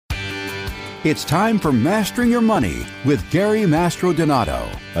It's time for Mastering Your Money with Gary Mastrodonato.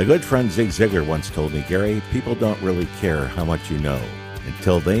 My good friend Zig Ziglar once told me, Gary, people don't really care how much you know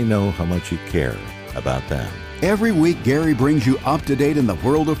until they know how much you care about them. Every week, Gary brings you up to date in the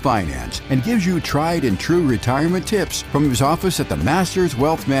world of finance and gives you tried and true retirement tips from his office at the Masters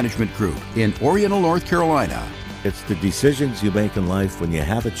Wealth Management Group in Oriental, North Carolina. It's the decisions you make in life when you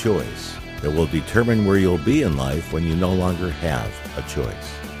have a choice that will determine where you'll be in life when you no longer have a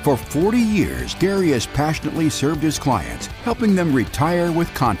choice. For 40 years, Gary has passionately served his clients, helping them retire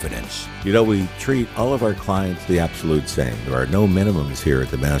with confidence. You know, we treat all of our clients the absolute same. There are no minimums here at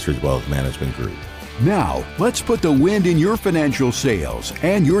the Masters Wealth Management Group. Now, let's put the wind in your financial sails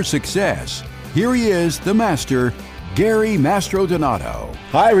and your success. Here he is, the master, Gary Mastrodonato.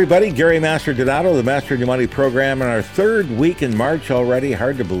 Hi, everybody. Gary Mastrodonato, the Mastering Your Money program, in our third week in March already.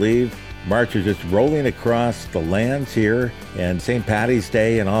 Hard to believe. March is just rolling across the lands here, and St. Paddy's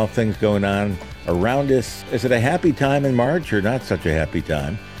Day and all things going on around us. Is it a happy time in March or not such a happy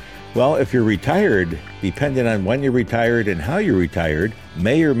time? Well, if you're retired, depending on when you're retired and how you're retired,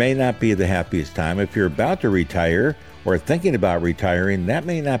 may or may not be the happiest time. If you're about to retire or thinking about retiring, that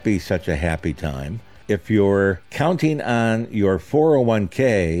may not be such a happy time. If you're counting on your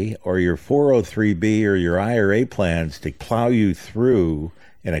 401k or your 403b or your IRA plans to plow you through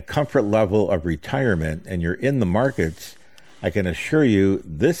in a comfort level of retirement and you're in the markets, I can assure you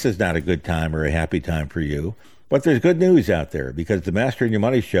this is not a good time or a happy time for you. But there's good news out there because the Mastering Your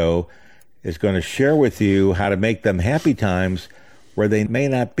Money show is going to share with you how to make them happy times where they may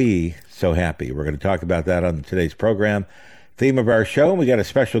not be so happy. We're going to talk about that on today's program. Theme of our show, we got a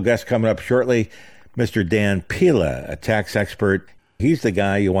special guest coming up shortly, Mr. Dan Pila, a tax expert. He's the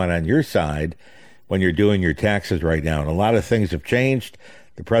guy you want on your side when you're doing your taxes right now. And a lot of things have changed.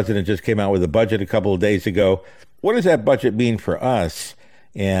 The president just came out with a budget a couple of days ago. What does that budget mean for us?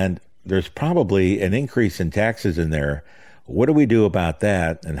 And there's probably an increase in taxes in there. What do we do about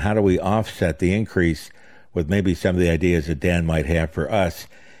that? And how do we offset the increase with maybe some of the ideas that Dan might have for us?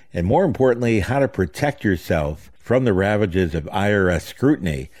 And more importantly, how to protect yourself from the ravages of IRS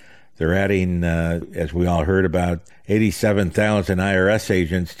scrutiny. They're adding, as we all heard about, 87,000 IRS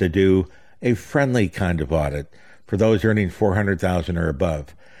agents to do a friendly kind of audit for those earning $400,000 or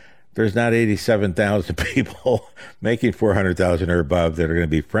above. There's not 87,000 people making $400,000 or above that are going to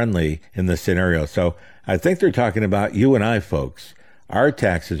be friendly in this scenario. So I think they're talking about you and I, folks. Our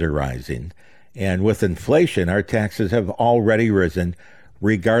taxes are rising. And with inflation, our taxes have already risen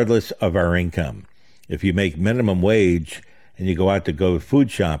regardless of our income. If you make minimum wage and you go out to go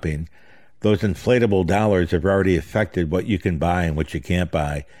food shopping, those inflatable dollars have already affected what you can buy and what you can't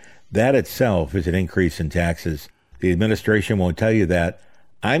buy. That itself is an increase in taxes. The administration won't tell you that.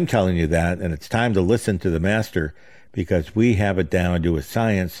 I'm telling you that, and it's time to listen to the master because we have it down to a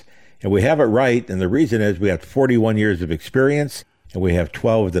science, and we have it right, and the reason is we have 41 years of experience, and we have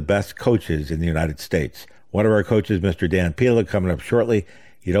 12 of the best coaches in the United States. One of our coaches, Mr. Dan Pila, coming up shortly.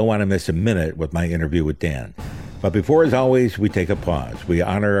 You don't want to miss a minute with my interview with Dan. But before, as always, we take a pause. We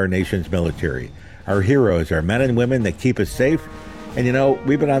honor our nation's military, our heroes, our men and women that keep us safe. And you know,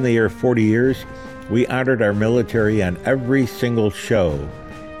 we've been on the air 40 years. We honored our military on every single show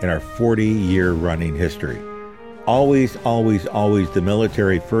in our 40-year running history. Always, always, always the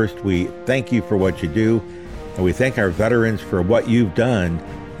military first. We thank you for what you do, and we thank our veterans for what you've done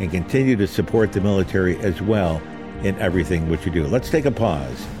and continue to support the military as well in everything what you do. Let's take a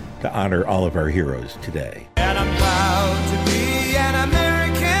pause to honor all of our heroes today. And I'm proud to be an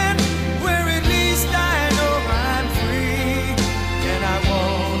American, where at least I know I'm free. And I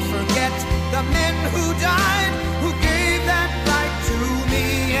won't forget the men who died, who gave that right to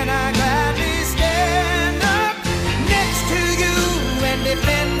me. And I gladly stand up next to you and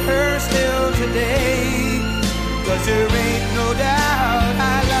defend her still today. 'Cause there ain't no doubt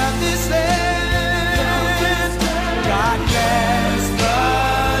I love this land. God bless the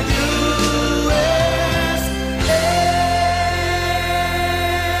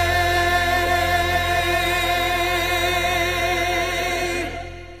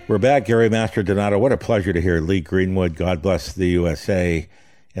We're back, Gary Mastrodonato. What a pleasure to hear Lee Greenwood, God Bless the USA,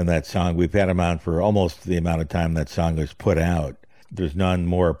 in that song. We've had him on for almost the amount of time that song was put out. There's none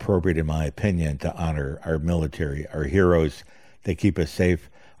more appropriate, in my opinion, to honor our military, our heroes that keep us safe,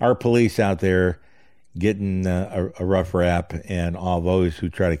 our police out there getting a rough rap, and all those who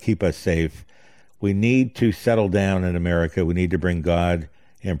try to keep us safe. We need to settle down in America. We need to bring God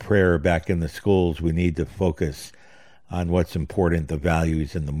and prayer back in the schools. We need to focus on what's important, the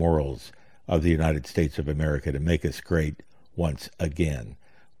values and the morals of the United States of America to make us great once again.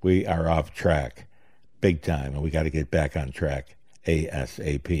 We are off track big time, and we got to get back on track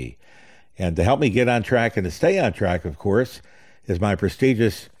ASAP. And to help me get on track and to stay on track, of course, is my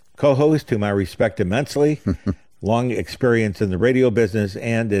prestigious co-host, whom I respect immensely, long experience in the radio business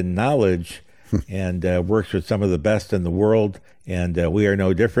and in knowledge, and works with some of the best in the world. And we are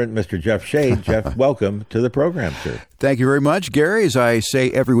no different. Mr. Jeff Shade. Jeff, welcome to the program, sir. Thank you very much, Gary. As I say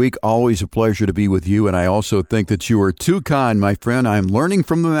every week, always a pleasure to be with you. And I also think that you are too kind, my friend. I'm learning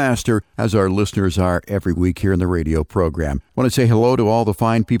from the master, as our listeners are every week here in the radio program. I want to say hello to all the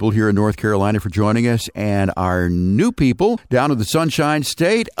fine people here in North Carolina for joining us, and our new people down in the Sunshine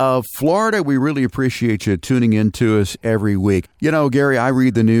State of Florida. We really appreciate you tuning in to us every week. You know, Gary, I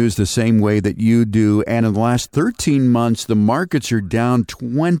read the news the same way that you do. And in the last 13 months, the markets are down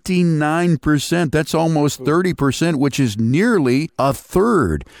 29%. That's almost 30%, which is nearly a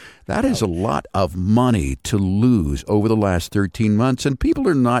third. That is a lot of money to lose over the last 13 months. And people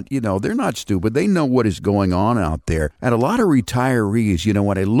are not, they're not stupid. They know what is going on out there. And a lot of retirees,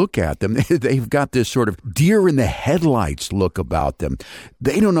 when I look at them, they've got this sort of deer in the headlights look about them.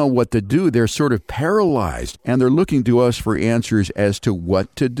 They don't know what to do. They're sort of paralyzed. And they're looking to us for answers as to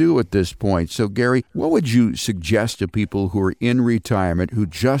what to do at this point. So, Gary, what would you suggest to people who are in retirement who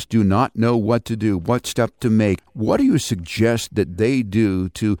just do not know what to do, what step to make? What do you suggest that they do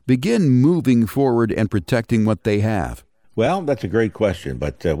to begin moving forward and protecting what they have? Well, that's a great question.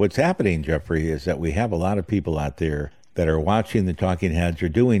 But what's happening, Jeffrey, is that we have a lot of people out there that are watching the talking heads or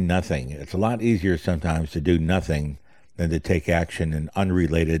doing nothing. It's a lot easier sometimes to do nothing than to take action in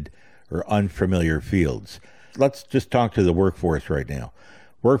unrelated or unfamiliar fields. Let's just talk to the workforce right now.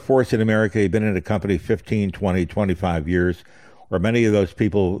 Workforce in America, you've been in a company 15, 20, 25 years, or many of those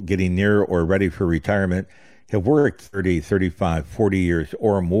people getting near or ready for retirement have worked 30, 35, 40 years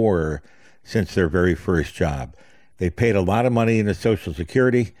or more since their very first job. They paid a lot of money into Social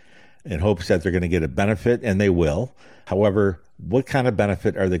Security in hopes that they're going to get a benefit, and they will. However, what kind of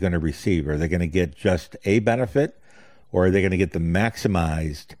benefit are they going to receive? Are they going to get just a benefit, or are they going to get the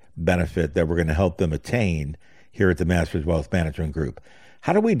maximized benefit that we're going to help them attain here at the Masters Wealth Management Group?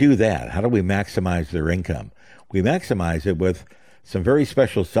 How do we do that? How do we maximize their income? We maximize it with some very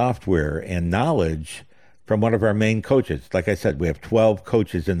special software and knowledge from one of our main coaches. Like I said, we have 12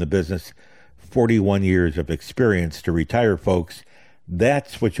 coaches in the business, 41 years of experience to retire folks.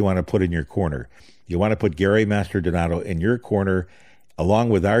 That's what you want to put in your corner. You want to put Gary Mastrodonato in your corner, along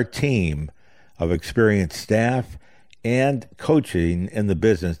with our team of experienced staff and coaching in the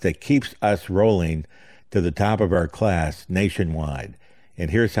business that keeps us rolling to the top of our class nationwide. And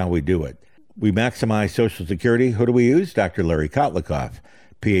here's how we do it. We maximize Social Security. Who do we use? Dr. Larry Kotlikoff,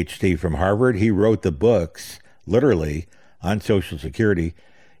 PhD from Harvard. He wrote the books, literally, on Social Security.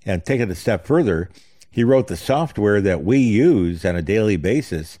 And take it a step further, he wrote the software that we use on a daily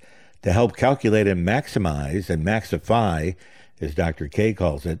basis to help calculate and maximize and maxify, as Dr. K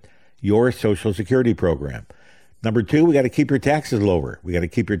calls it, your Social Security program. Number two, we got to keep your taxes lower. We got to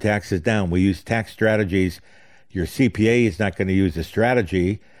keep your taxes down. We use tax strategies. Your CPA is not going to use a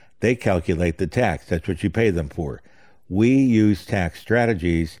strategy. They calculate the tax. That's what you pay them for. We use tax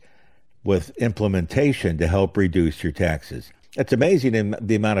strategies with implementation to help reduce your taxes. It's amazing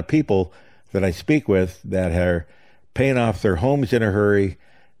the amount of people that I speak with that are paying off their homes in a hurry.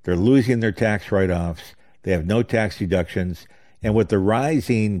 They're losing their tax write-offs. They have no tax deductions. And with the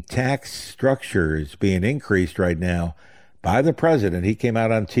rising tax structures being increased right now by the president, he came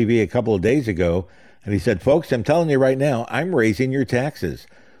out on TV a couple of days ago and he said, folks, I'm telling you right now, I'm raising your taxes.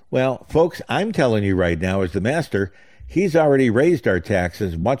 Well, folks, I'm telling you right now as the master, he's already raised our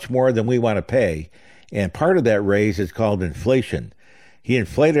taxes much more than we want to pay. And part of that raise is called inflation. He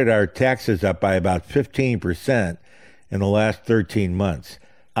inflated our taxes up by about 15% in the last 13 months.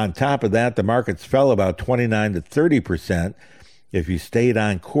 On top of that, the markets fell about 29 to 30% if you stayed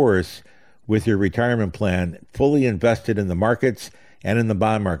on course with your retirement plan, fully invested in the markets and in the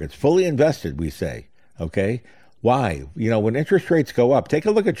bond markets. Fully invested, we say, okay? Why? When interest rates go up, take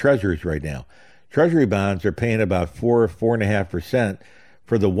a look at treasuries right now. Treasury bonds are paying about 4.5%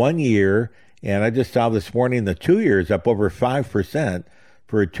 for the 1 year. And I just saw this morning the 2 years up over 5%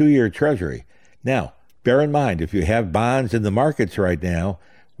 for a 2-year treasury. Now, bear in mind, if you have bonds in the markets right now,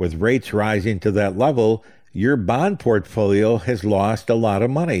 with rates rising to that level, your bond portfolio has lost a lot of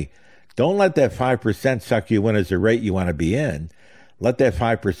money. Don't let that 5% suck you in as the rate you want to be in. Let that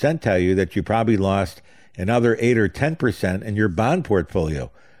 5% tell you that you probably lost another 8 or 10% in your bond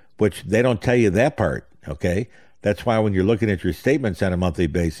portfolio, which they don't tell you that part, okay? That's why when you're looking at your statements on a monthly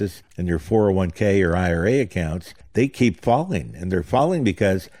basis and your 401k or IRA accounts, they keep falling. And they're falling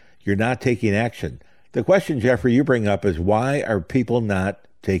because you're not taking action. The question, Jeffrey, you bring up is why are people not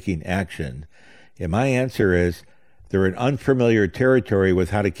taking action? And my answer is They're in unfamiliar territory with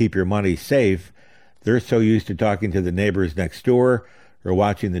how to keep your money safe. They're so used to talking to the neighbors next door, or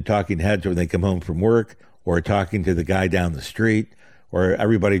watching the talking heads when they come home from work, or talking to the guy down the street, or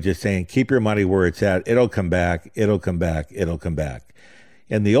everybody just saying, keep your money where it's at. It'll come back. It'll come back. It'll come back.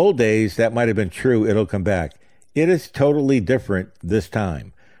 In the old days, that might have been true. It'll come back. It is totally different this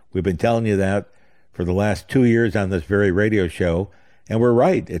time. We've been telling you that for the last 2 years on this very radio show, and we're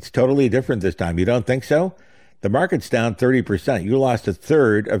right. It's totally different this time. You don't think so? The market's down 30%. You lost a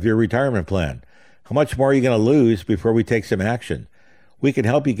third of your retirement plan. How much more are you going to lose before we take some action? We can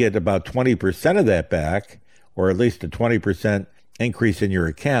help you get about 20% of that back, or at least a 20% increase in your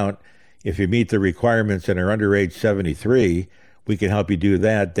account. If you meet the requirements and are under age 73, we can help you do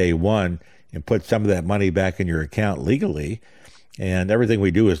that day one and put some of that money back in your account legally. And everything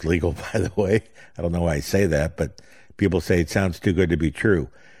we do is legal, by the way. I don't know why I say that, but people say it sounds too good to be true.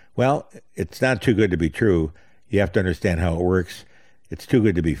 Well, it's not too good to be true. You have to understand how it works. It's too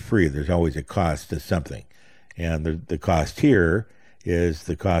good to be free. There's always a cost to something. And the cost here is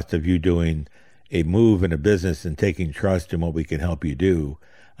the cost of you doing a move in a business and taking trust in what we can help you do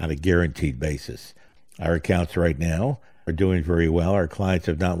on a guaranteed basis. Our accounts right now are doing very well. Our clients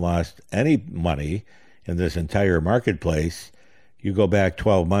have not lost any money in this entire marketplace. You go back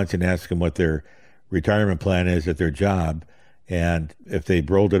 12 months and ask them what their retirement plan is at their job, and if they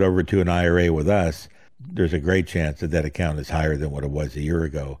rolled it over to an IRA with us, there's a great chance that that account is higher than what it was a year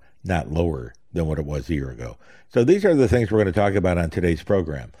ago, not lower than what it was a year ago. So these are the things we're going to talk about on today's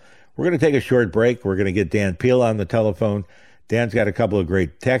program. We're going to take a short break. We're going to get Dan Pila on the telephone. Dan's got a couple of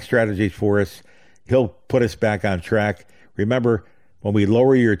great tax strategies for us. He'll put us back on track. Remember, when we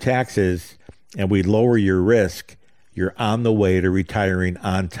lower your taxes and we lower your risk, you're on the way to retiring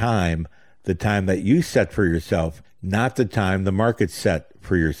on time, the time that you set for yourself, not the time the market set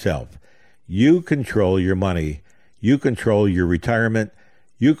for yourself. You control your money. You control your retirement.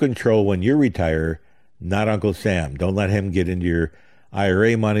 You control when you retire, not Uncle Sam. Don't let him get into your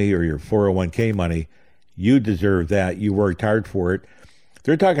IRA money or your 401k money. You deserve that. You worked hard for it.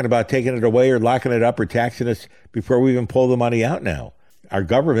 They're talking about taking it away or locking it up or taxing us before we even pull the money out now. Our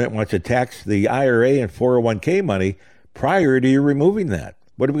government wants to tax the IRA and 401k money prior to you removing that.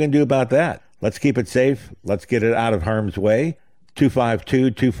 What are we going to do about that? Let's keep it safe. Let's get it out of harm's way.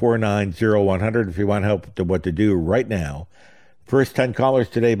 252-249-0100 if you want help to what to do right now. First 10 callers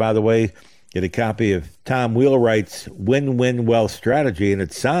today, by the way, get a copy of Tom Wheelwright's Win-Win Wealth Strategy, and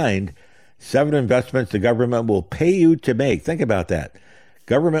it's signed 7 investments the government will pay you to make. Think about that.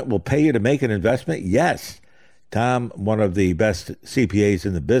 Government will pay you to make an investment? Yes. Tom, one of the best CPAs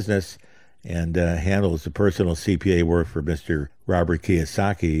in the business, and handles the personal CPA work for Mr. Robert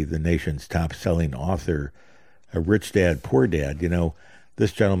Kiyosaki, the nation's top-selling author, a Rich Dad, Poor Dad. You know,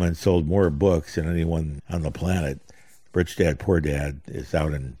 this gentleman sold more books than anyone on the planet. Rich Dad, Poor Dad is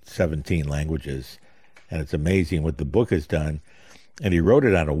out in 17 languages, and it's amazing what the book has done. And he wrote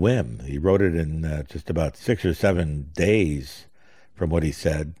it on a whim. He wrote it in just about 6 or 7 days from what he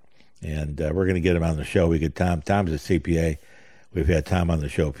said. And we're going to get him on the show. We get Tom. Tom's a CPA. We've had Tom on the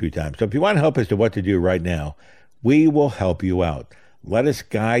show a few times. So if you want help as to what to do right now, we will help you out. Let us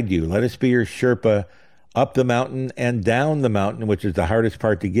guide you. Let us be your Sherpa up the mountain and down the mountain, which is the hardest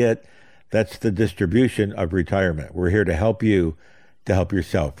part to get. That's the distribution of retirement. We're here to help you to help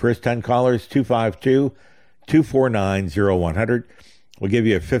yourself. First 10 callers, 252-249-0100. We'll give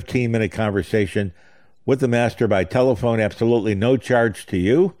you a 15-minute conversation with the master by telephone, absolutely no charge to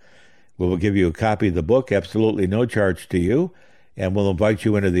you. We will give you a copy of the book, absolutely no charge to you. And we'll invite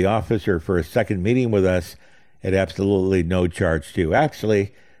you into the office or for a second meeting with us at absolutely no charge to you.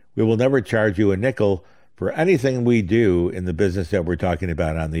 Actually, we will never charge you a nickel for anything we do in the business that we're talking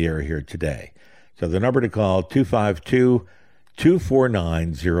about on the air here today. So the number to call,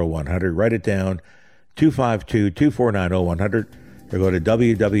 252-249-0100. Write it down, 252-249-0100, or go to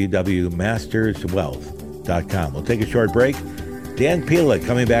www.masterswealth.com. We'll take a short break. Dan Pila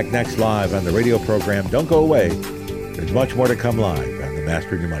coming back next live on the radio program. Don't go away. There's much more to come live on the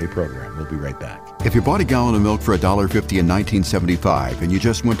Mastering Your Money program. We'll be right back. If you bought a gallon of milk for $1.50 in 1975 and you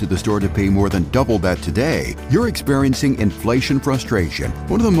just went to the store to pay more than double that today, you're experiencing inflation frustration.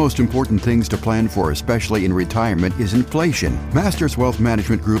 One of the most important things to plan for, especially in retirement, is inflation. Masters Wealth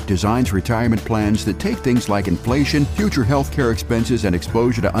Management Group designs retirement plans that take things like inflation, future health care expenses, and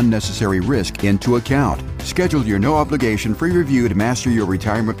exposure to unnecessary risk into account. Schedule your no-obligation free review to master your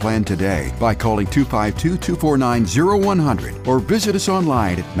retirement plan today by calling 252-249-0100 or visit us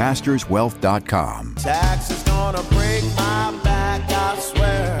online at masterswealth.com. Taxes gonna break my back, I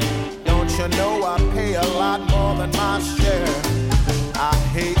swear. Don't you know I pay a lot more than my share? I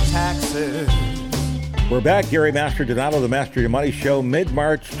hate taxes. We're back. Gary Masterdonato, the Master Your Money Show,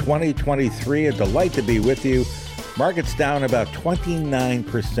 mid-March 2023. A delight to be with you. Market's down about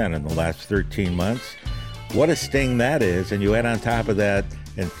 29% in the last 13 months. What a sting that is. And you add on top of that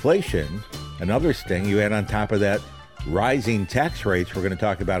inflation, another sting. You add on top of that rising tax rates. We're going to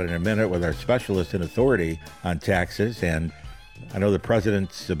talk about it in a minute with our specialist in authority on taxes. And I know the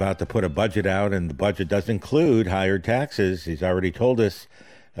president's about to put a budget out, and the budget does include higher taxes. He's already told us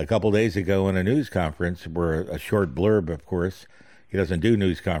a couple days ago in a news conference, where a short blurb, of course. He doesn't do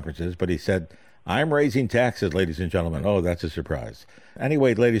news conferences, but he said, I'm raising taxes, ladies and gentlemen. Oh, that's a surprise.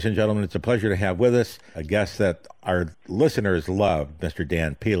 Anyway, ladies and gentlemen, it's a pleasure to have with us a guest that our listeners love, Mr.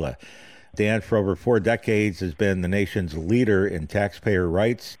 Dan Pila. Dan, for over 4 decades, has been the nation's leader in taxpayer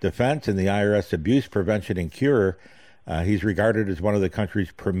rights defense and the IRS abuse prevention and cure. He's regarded as one of the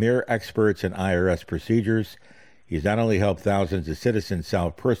country's premier experts in IRS procedures. He's not only helped thousands of citizens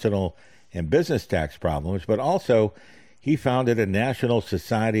solve personal and business tax problems, but also he founded a National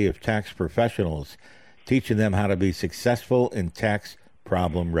Society of Tax Professionals, teaching them how to be successful in tax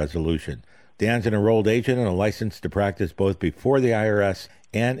problem resolution. Dan's an enrolled agent and a license to practice both before the IRS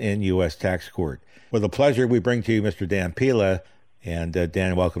and in U.S. tax court. With a pleasure, we bring to you Mr. Dan Pila. And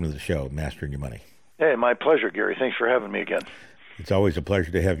Dan, welcome to the show, Mastering Your Money. Hey, my pleasure, Gary. Thanks for having me again. It's always a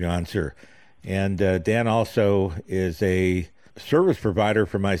pleasure to have you on, sir. And Dan also is a service provider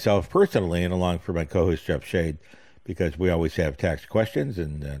for myself personally and along for my co-host Jeff Shade, because we always have tax questions,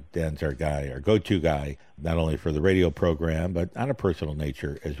 and Dan's our guy, our go-to guy, not only for the radio program, but on a personal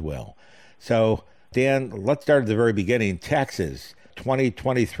nature as well. So, Dan, let's start at the very beginning. Taxes,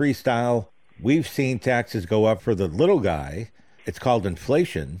 2023 style. We've seen taxes go up for the little guy. It's called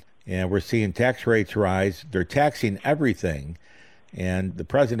inflation, and we're seeing tax rates rise. They're taxing everything. And the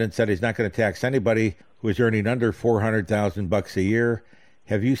president said he's not going to tax anybody who is earning under $400,000 a year.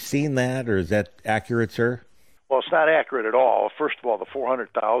 Have you seen that, or is that accurate, sir? Well, it's not accurate at all. First of all, the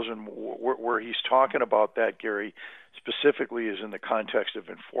 $400,000, where he's talking about that, Gary, specifically is in the context of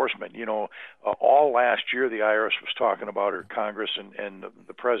enforcement. You know, all last year the IRS was talking about, or Congress and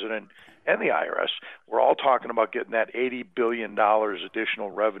the president and the IRS were all talking about getting that $80 billion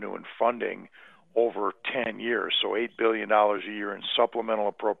additional revenue and funding over 10 years, so $8 billion a year in supplemental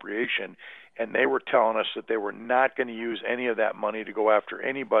appropriation. And they were telling us that they were not going to use any of that money to go after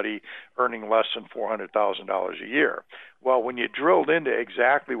anybody earning less than $400,000 a year. Well, when you drilled into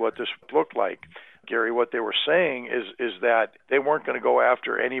exactly what this looked like, Gary, what they were saying is that they weren't going to go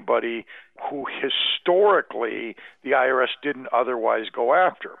after anybody who historically the IRS didn't otherwise go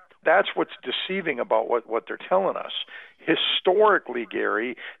after. That's what's deceiving about what they're telling us. Historically,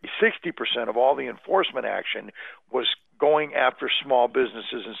 Gary, 60% of all the enforcement action was going after small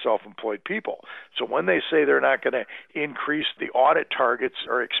businesses and self-employed people. So when they say they're not going to increase the audit targets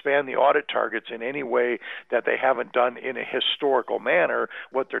or expand the audit targets in any way that they haven't done in a historical manner,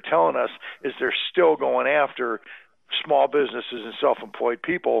 what they're telling us is they're still going after small businesses and self-employed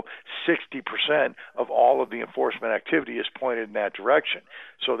people. 60% of all of the enforcement activity is pointed in that direction.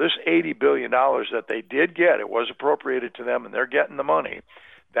 So this $80 billion that they did get, it was appropriated to them and they're getting the money.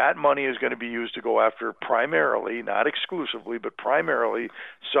 That money is going to be used to go after primarily, not exclusively, but primarily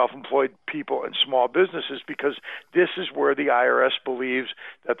self-employed people and small businesses, because this is where the IRS believes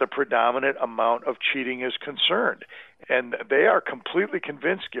that the predominant amount of cheating is concerned. And they are completely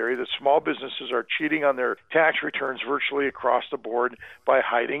convinced, Gary, that small businesses are cheating on their tax returns virtually across the board by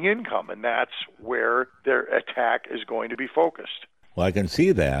hiding income. And that's where their attack is going to be focused. Well, I can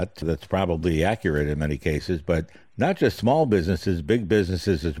see that. That's probably accurate in many cases, but not just small businesses, big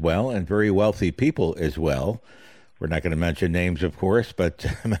businesses as well, and very wealthy people as well. We're not going to mention names, of course, but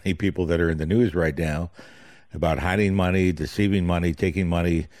many people that are in the news right now about hiding money, deceiving money, taking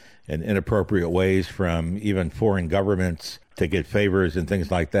money in inappropriate ways from even foreign governments to get favors and things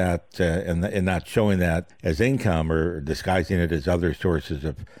like that, and not showing that as income or disguising it as other sources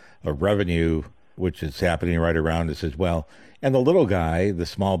of revenue, which is happening right around us as well. And the little guy, the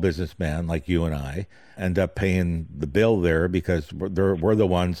small businessman like you and I, end up paying the bill there because we're the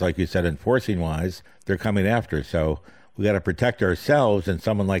ones, like you said, enforcing-wise, they're coming after. So we got to protect ourselves, and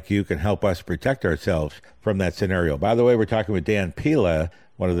someone like you can help us protect ourselves from that scenario. By the way, we're talking with Dan Pila,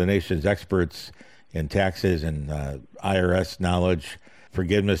 one of the nation's experts in taxes and IRS knowledge,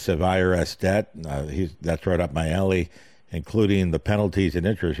 forgiveness of IRS debt. That's right up my alley, including the penalties and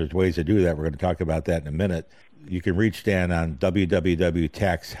interest. There's ways to do that. We're going to talk about that in a minute. You can reach Dan on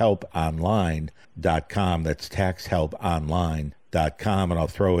www.taxhelponline.com. That's taxhelponline.com, and I'll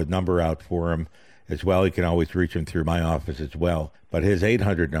throw a number out for him as well. You can always reach him through my office as well. But his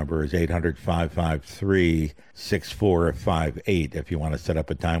 800 number is 800-553-6458 if you want to set up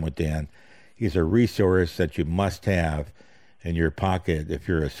a time with Dan. He's a resource that you must have in your pocket if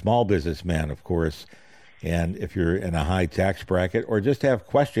you're a small businessman, of course, and if you're in a high tax bracket, or just have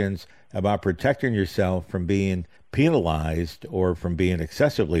questions about protecting yourself from being penalized or from being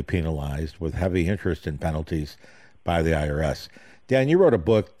excessively penalized with heavy interest and penalties by the IRS. Dan, you wrote a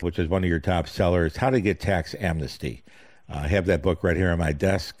book, which is one of your top sellers, How to Get Tax Amnesty. I have that book right here on my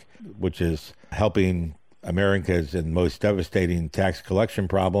desk, which is helping America's in most devastating tax collection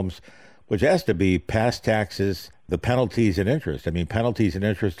problems, which has to be past taxes, the penalties and interest. I mean, penalties and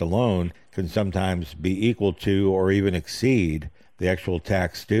interest alone can sometimes be equal to or even exceed the actual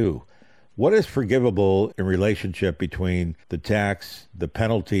tax due. What is forgivable in relationship between the tax, the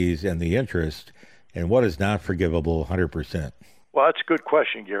penalties, and the interest, and what is not forgivable 100%? Well, that's a good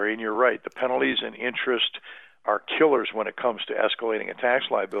question, Gary, and you're right. The penalties and interest are killers when it comes to escalating a tax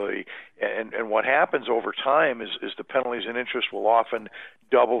liability. And what happens over time is the penalties and interest will often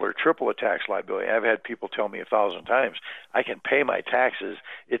double or triple a tax liability. I've had people tell me 1,000 times, I can pay my taxes,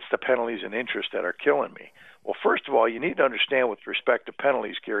 it's the penalties and interest that are killing me. Well, first of all, you need to understand with respect to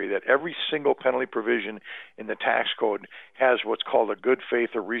penalties, Gary, that every single penalty provision in the tax code has what's called a good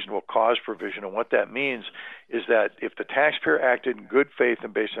faith or reasonable cause provision. And what that means is that if the taxpayer acted in good faith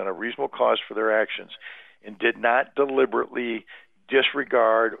and based on a reasonable cause for their actions and did not deliberately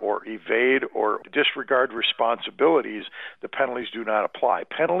disregard or evade or disregard responsibilities, the penalties do not apply.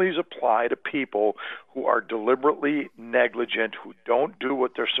 Penalties apply to people who are deliberately negligent, who don't do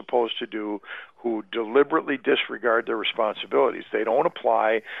what they're supposed to do, who deliberately disregard their responsibilities. They don't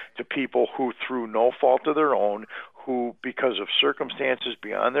apply to people who, through no fault of their own, who, because of circumstances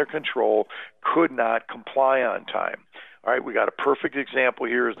beyond their control, could not comply on time. All right, we got a perfect example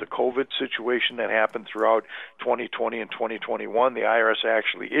here is the COVID situation that happened throughout 2020 and 2021. The IRS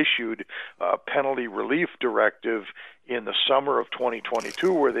actually issued a penalty relief directive in the summer of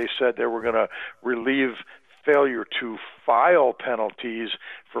 2022 where they said they were going to relieve failure to file penalties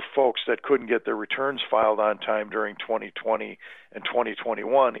for folks that couldn't get their returns filed on time during 2020 and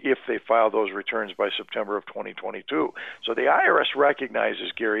 2021 if they filed those returns by September of 2022. So the IRS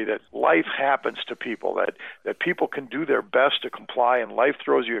recognizes, Gary, that life happens to people, that people can do their best to comply, and life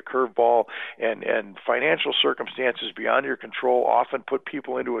throws you a curveball, and financial circumstances beyond your control often put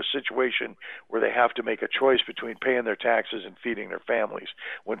people into a situation where they have to make a choice between paying their taxes and feeding their families.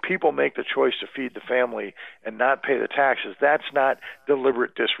 When people make the choice to feed the family and not pay the taxes, that's not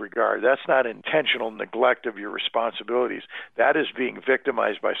deliberate disregard. That's not intentional neglect of your responsibilities. That is being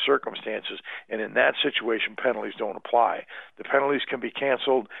victimized by circumstances, and in that situation, penalties don't apply. The penalties can be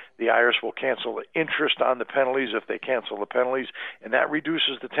canceled. The IRS will cancel the interest on the penalties if they cancel the penalties, and that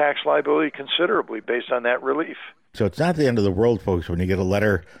reduces the tax liability considerably based on that relief. So it's not the end of the world, folks, when you get a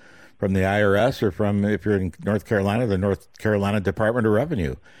letter from the IRS or from, if you're in North Carolina, the North Carolina Department of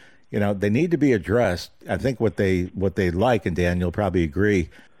Revenue. You know, they need to be addressed. I think what they like, and Dan, you'll probably agree,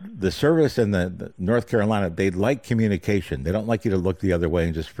 the service in the North Carolina, they like communication. They don't like you to look the other way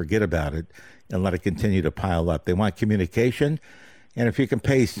and just forget about it and let it continue to pile up. They want communication. And if you can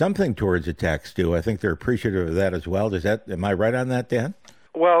pay something towards a tax due, I think they're appreciative of that as well. Am I right on that, Dan?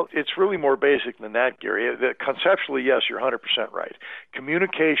 Well, it's really more basic than that, Gary. Conceptually, yes, you're 100% right.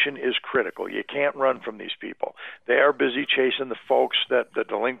 Communication is critical. You can't run from these people. They are busy chasing the folks, the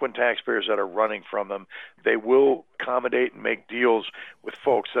delinquent taxpayers that are running from them. They will accommodate and make deals with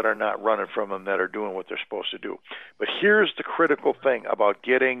folks that are not running from them, that are doing what they're supposed to do. But here's the critical thing about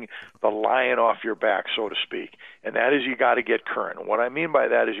getting the lion off your back, so to speak, and that is you got to get current. And what I mean by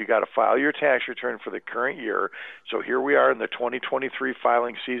that is you got to file your tax return for the current year. So here we are in the 2023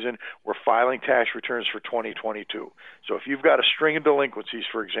 filing season. We're filing tax returns for 2022. So if you've got a string of delinquencies,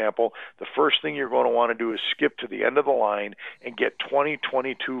 for example, the first thing you're going to want to do is skip to the end of the line and get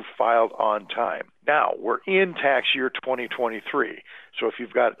 2022 filed on time. Now, we're in tax year 2023. So if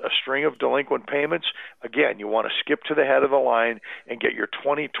you've got a string of delinquent payments, again, you want to skip to the head of the line and get your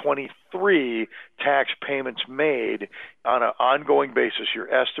 2023 tax payments made on an ongoing basis,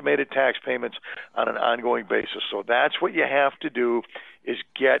 your estimated tax payments on an ongoing basis. So that's what you have to do, is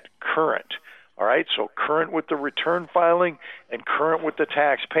get current. All right, so current with the return filing and current with the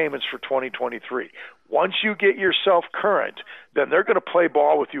tax payments for 2023. Once you get yourself current, then they're going to play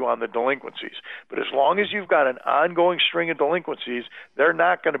ball with you on the delinquencies. But as long as you've got an ongoing string of delinquencies, they're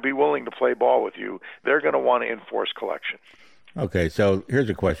not going to be willing to play ball with you. They're going to want to enforce collection. Okay, so here's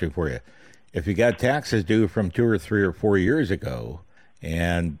a question for you. If you got taxes due from 2 or 3 or 4 years ago,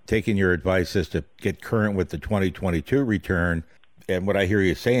 and taking your advice is to get current with the 2022 return, and what I hear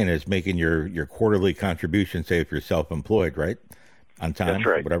you saying is making your quarterly contribution, say if you're self-employed, right? On time, that's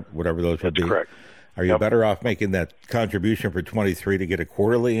right. Whatever those would be. That's correct. Are you better off making that contribution for 23 to get a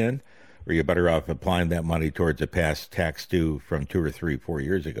quarterly in, or are you better off applying that money towards a past tax due from 2 or 3, 4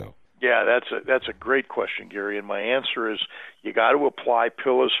 years ago? Yeah, that's a great question, Gary. And my answer is you got to apply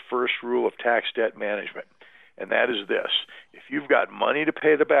Pila's first rule of tax debt management, and that is this: if you've got money to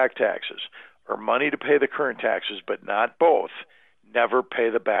pay the back taxes or money to pay the current taxes, but not both, never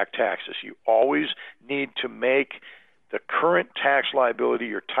pay the back taxes. You always need to make the current tax liability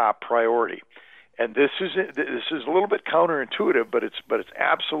your top priority. And this is a little bit counterintuitive, but it's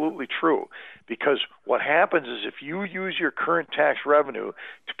absolutely true, because what happens is if you use your current tax revenue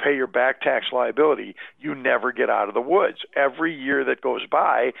to pay your back tax liability, you never get out of the woods. Every year that goes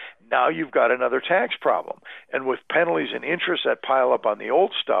by, now you've got another tax problem. And with penalties and interest that pile up on the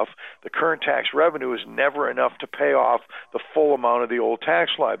old stuff, the current tax revenue is never enough to pay off the full amount of the old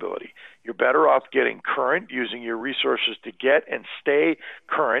tax liability. You're better off getting current, using your resources to get and stay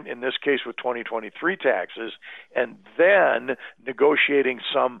current, in this case with 2023 taxes, and then negotiating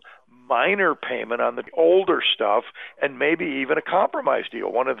some minor payment on the older stuff, and maybe even a compromise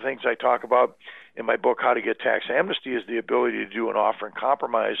deal. One of the things I talk about in my book, How to Get Tax Amnesty, is the ability to do an offer and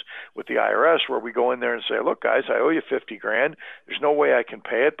compromise with the IRS, where we go in there and say, look, guys, I owe you $50,000. There's no way I can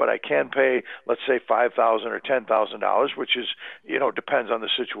pay it, but I can pay, let's say, $5,000 or $10,000, which is, depends on the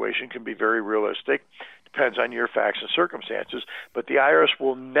situation, can be very realistic. Depends on your facts and circumstances. But the IRS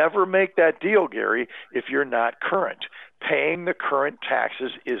will never make that deal, Gary, if you're not current. Paying the current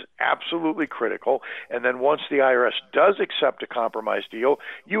taxes is absolutely critical. And then once the IRS does accept a compromise deal,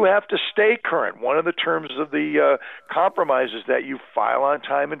 you have to stay current. One of the terms of the compromise is that you file on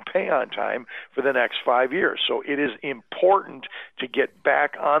time and pay on time for the next 5 years. So it is important to get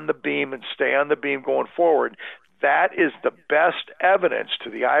back on the beam and stay on the beam going forward. That is the best evidence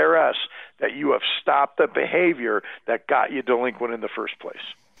to the IRS that you have stopped the behavior that got you delinquent in the first place.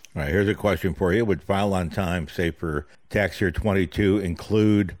 All right, here's a question for you. Would file on time, say for tax year 22,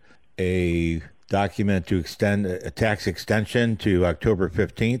 include a document to extend a tax extension to October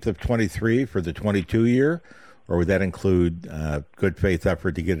 15th of 23 for the 22 year? Or would that include good faith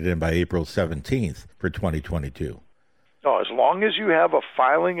effort to get it in by April 17th for 2022? No, as long as you have a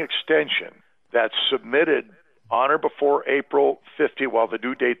filing extension that's submitted on or before April 15th. Well, the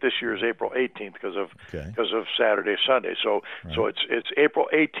due date this year is April 18th because of Saturday, Sunday. So it's April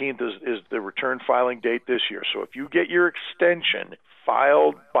 18th is the return filing date this year. So if you get your extension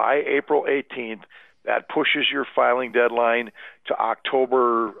filed by April 18th, that pushes your filing deadline to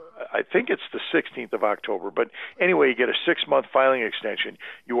October. I think it's the 16th of October. But anyway, you get a 6-month filing extension.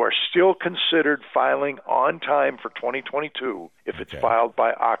 You are still considered filing on time for 2022 if it's filed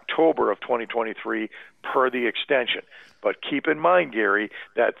by October of 2023 per the extension. But keep in mind, Gary,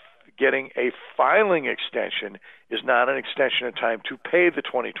 that getting a filing extension is not an extension of time to pay the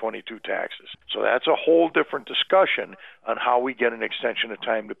 2022 taxes. So that's a whole different discussion on how we get an extension of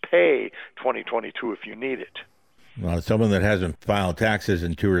time to pay 2022 if you need it. Well, someone that hasn't filed taxes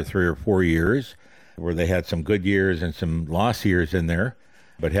in 2 or 3 or 4 years, where they had some good years and some lost years in there,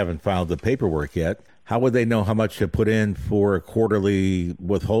 but haven't filed the paperwork yet, how would they know how much to put in for a quarterly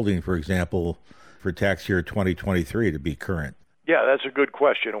withholding, for example, for tax year 2023 to be current? Yeah, that's a good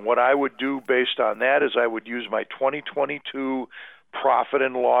question. And what I would do based on that is I would use my 2022 profit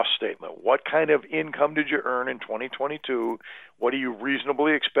and loss statement. What kind of income did you earn in 2022? What do you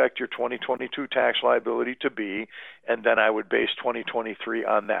reasonably expect your 2022 tax liability to be? And then I would base 2023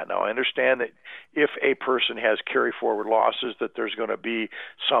 on that. Now, I understand that if a person has carry forward losses, that there's going to be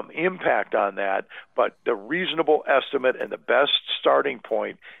some impact on that. But the reasonable estimate and the best starting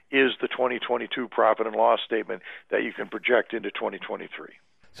point is the 2022 profit and loss statement that you can project into 2023.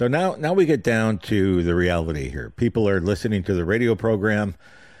 So now we get down to the reality here. People are listening to the radio program.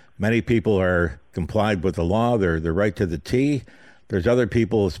 Many people are complied with the law. They're right to the T. There's other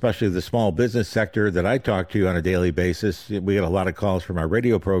people, especially the small business sector, that I talk to on a daily basis. We get a lot of calls from our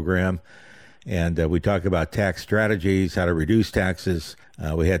radio program, and we talk about tax strategies, how to reduce taxes.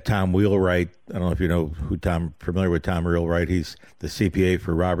 We had Tom Wheelwright. I don't know if you know familiar with Tom Wheelwright. He's the CPA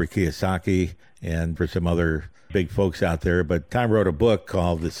for Robert Kiyosaki and for some other big folks out there. But Tom wrote a book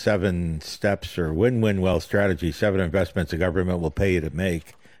called The 7 Steps or Win-Win Wealth Strategy, 7 Investments the Government Will Pay You to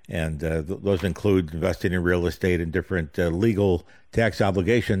Make. And those include investing in real estate and different legal tax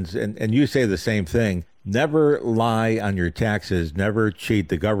obligations. And you say the same thing. Never lie on your taxes. Never cheat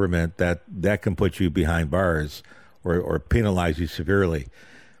the government. That can put you behind bars or penalize you severely.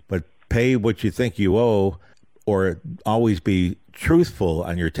 But pay what you think you owe, or always be truthful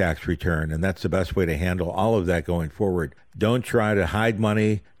on your tax return. And that's the best way to handle all of that going forward. Don't try to hide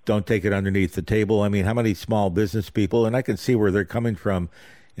money. Don't take it underneath the table. I mean, how many small business people, and I can see where they're coming from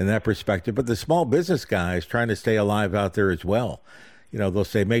in that perspective, but the small business guys trying to stay alive out there as well. they'll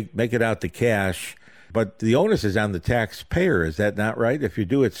say make it out to cash, but the onus is on the taxpayer. Is that not right? If you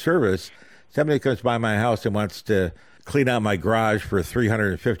do it service, somebody comes by my house and wants to clean out my garage for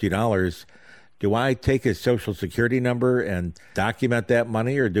 $350. Do I take his Social Security number and document that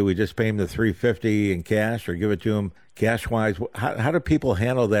money, or do we just pay him the $350 in cash or give it to him cash-wise? How do people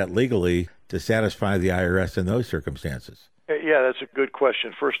handle that legally to satisfy the IRS in those circumstances? Yeah, that's a good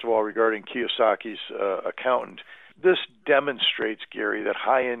question. First of all, regarding Kiyosaki's accountant, this demonstrates, Gary, that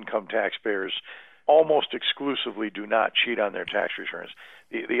high-income taxpayers almost exclusively do not cheat on their tax returns.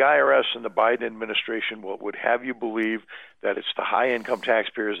 The IRS and the Biden administration would have you believe that it's the high-income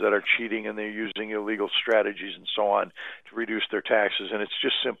taxpayers that are cheating and they're using illegal strategies and so on to reduce their taxes, and it's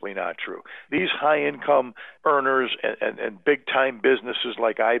just simply not true. These high-income earners and big-time businesses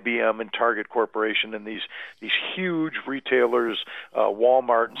like IBM and Target Corporation and these huge retailers,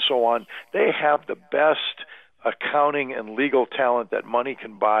 Walmart and so on, they have the best accounting and legal talent that money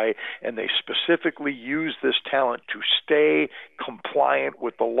can buy, and they specifically use this talent to stay compliant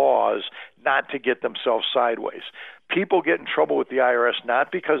with the laws, not to get themselves sideways. People get in trouble with the IRS not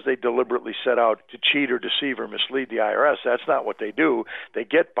because they deliberately set out to cheat or deceive or mislead the IRS. That's not what they do. They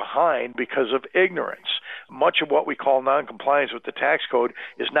get behind because of ignorance. Much of what we call noncompliance with the tax code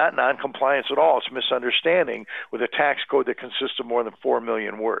is not noncompliance at all. It's misunderstanding with a tax code that consists of more than 4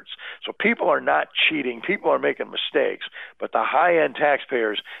 million words. So people are not cheating. People are making mistakes. But the high-end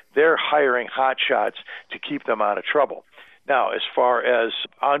taxpayers, they're hiring hotshots to keep them out of trouble. Now, as far as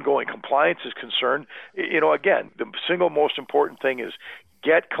ongoing compliance is concerned, again, the single most important thing is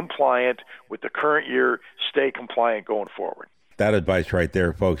get compliant with the current year, stay compliant going forward. That advice right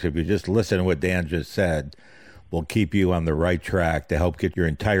there, folks, if you just listen to what Dan just said, will keep you on the right track to help get your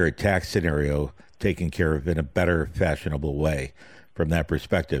entire tax scenario taken care of in a better, fashionable way from that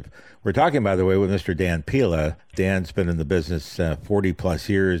perspective. We're talking, by the way, with Mr. Dan Pila. Dan's been in the business 40-plus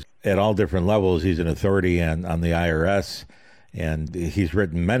years at all different levels. He's an authority on the IRS, and he's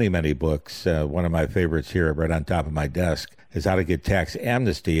written many, many books. One of my favorites here right on top of my desk is How to Get Tax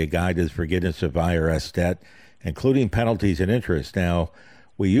Amnesty, a guide to the forgiveness of IRS debt, including penalties and interest. Now,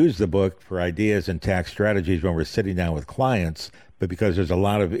 we use the book for ideas and tax strategies when we're sitting down with clients, but because there's a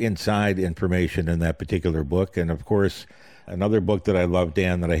lot of inside information in that particular book. And, of course, another book that I love,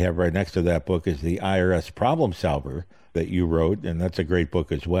 Dan, that I have right next to that book is The IRS Problem Solver that you wrote, and that's a great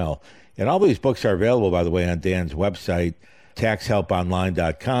book as well. And all these books are available, by the way, on Dan's website,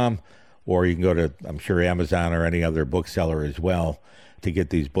 taxhelponline.com, or you can go to, I'm sure, Amazon or any other bookseller as well to get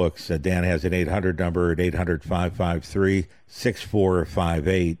these books. Dan has an 800 number at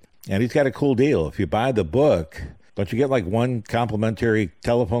 800-553-6458. And he's got a cool deal. If you buy the book, don't you get like one complimentary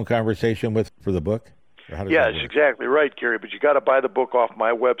telephone conversation for the book? Yes, exactly right, Gary. But you got to buy the book off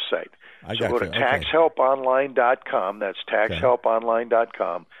my website. So go to taxhelponline.com. That's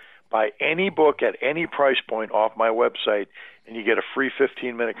taxhelponline.com. Buy any book at any price point off my website, and you get a free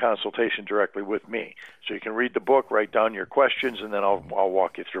 15-minute consultation directly with me. So you can read the book, write down your questions, and then I'll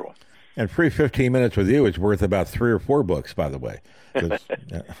walk you through them. And free 15 minutes with you is worth about 3 or 4 books, by the way,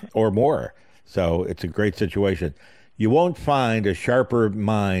 or more. So it's a great situation. You won't find a sharper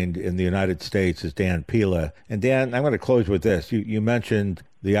mind in the United States as Dan Pila. And Dan, I'm going to close with this. You mentioned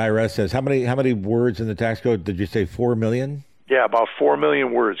the IRS says, how many words in the tax code? Did you say 4 million? Yeah, about 4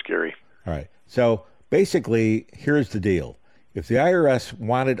 million words, Gary. All right. So basically, here's the deal. If the IRS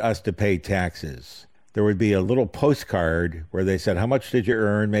wanted us to pay taxes, there would be a little postcard where they said, how much did you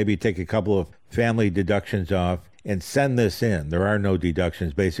earn? Maybe take a couple of family deductions off and send this in. There are no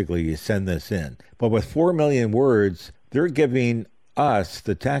deductions. Basically, you send this in. But with 4 million words, they're giving us,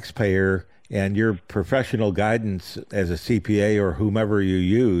 the taxpayer, and your professional guidance as a CPA or whomever you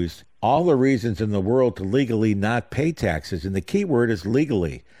use, all the reasons in the world to legally not pay taxes. And the key word is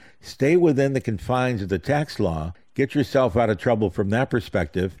legally. Stay within the confines of the tax law. Get yourself out of trouble from that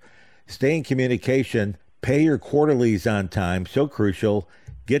perspective. Stay in communication. Pay your quarterlies on time. So crucial.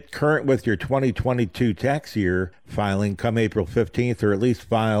 Get current with your 2022 tax year filing come April 15th, or at least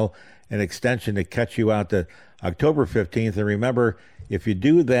file an extension to cut you out to October 15th. And remember, if you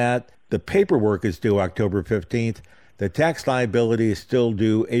do that, the paperwork is due October 15th. The tax liability is still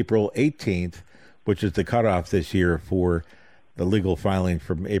due April 18th, which is the cutoff this year for the legal filing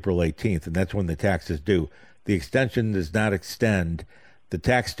from April 18th, and that's when the tax is due. The extension does not extend the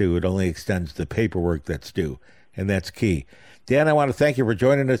tax due. It only extends the paperwork that's due, and that's key. Dan, I want to thank you for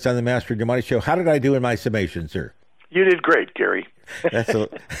joining us on the Master Your Money Show. How did I do in my summation, sir? You did great, Gary. That's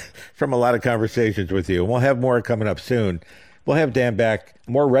from a lot of conversations with you, and we'll have more coming up soon. We'll have Dan back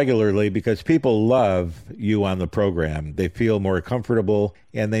more regularly because people love you on the program. They feel more comfortable,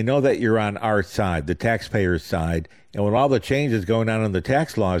 and they know that you're on our side, the taxpayer's side. And with all the changes going on in the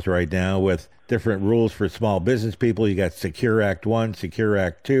tax laws right now with different rules for small business people, you got Secure Act 1, Secure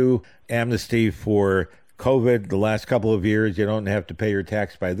Act 2, amnesty for COVID the last couple of years. You don't have to pay your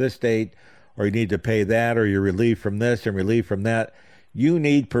tax by this date, or you need to pay that, or you're relieved from this and relieved from that. You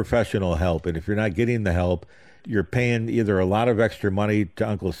need professional help. And if you're not getting the help, you're paying either a lot of extra money to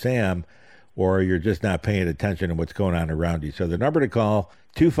Uncle Sam, or you're just not paying attention to what's going on around you. So the number to call,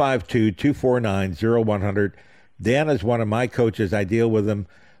 252-249-0100. Dan is one of my coaches. I deal with him.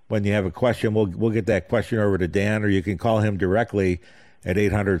 When you have a question, we'll get that question over to Dan, or you can call him directly at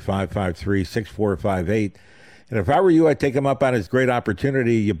 800-553-6458. And if I were you, I'd take him up on his great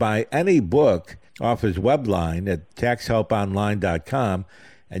opportunity. You buy any book off his web line at taxhelponline.com,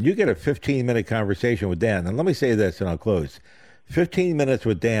 and you get a 15-minute conversation with Dan. And let me say this, and I'll close. 15 minutes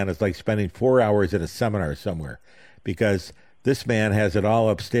with Dan is like spending 4 hours at a seminar somewhere, because this man has it all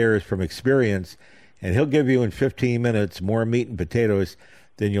upstairs from experience, and he'll give you in 15 minutes more meat and potatoes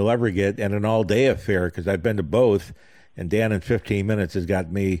than you'll ever get in an all-day affair, because I've been to both, and Dan in 15 minutes has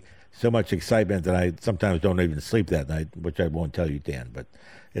got me so much excitement that I sometimes don't even sleep that night, which I won't tell you, Dan, but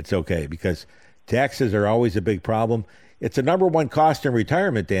it's okay, because taxes are always a big problem. It's the number one cost in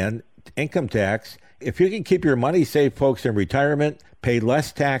retirement, Dan, income tax. If you can keep your money safe, folks, in retirement, pay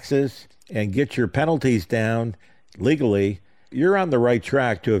less taxes, and get your penalties down legally, you're on the right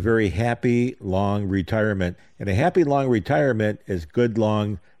track to a very happy, long retirement. And a happy, long retirement is good,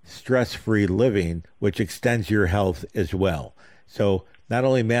 long, stress-free living, which extends your health as well. So not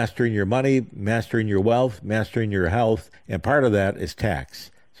only mastering your money, mastering your wealth, mastering your health, and part of that is tax.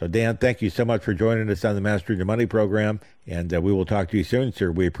 So, Dan, thank you so much for joining us on the Mastering Your Money program, and we will talk to you soon,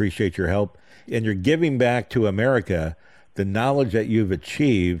 sir. We appreciate your help. And you're giving back to America the knowledge that you've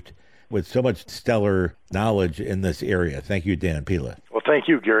achieved with so much stellar knowledge in this area. Thank you, Dan Pila. Well, thank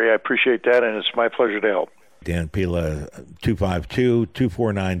you, Gary. I appreciate that, and it's my pleasure to help. Dan Pila,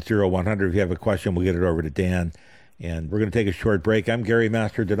 252-249-0100. If you have a question, we'll get it over to Dan. And we're going to take a short break. I'm Gary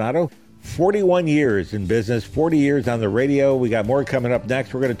Master-Donato. 41 years in business, 40 years on the radio. We got more coming up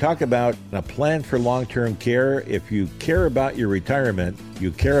next. We're going to talk about a plan for long-term care. If you care about your retirement,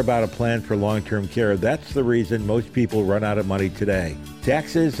 you care about a plan for long-term care. That's the reason most people run out of money today.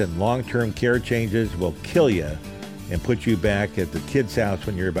 Taxes and long-term care changes will kill you and put you back at the kid's house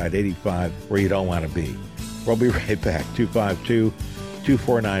when you're about 85, where you don't want to be. We'll be right back.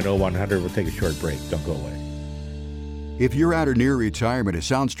 252-249-0100. We'll take a short break. Don't go away. If you're at or near retirement, a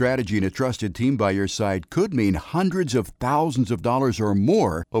sound strategy and a trusted team by your side could mean hundreds of thousands of dollars or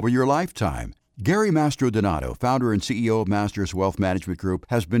more over your lifetime. Gary Master-Donato, founder and CEO of Masters Wealth Management Group,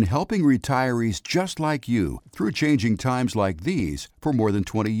 has been helping retirees just like you through changing times like these for more than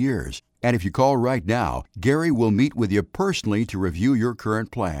 20 years. And if you call right now, Gary will meet with you personally to review your current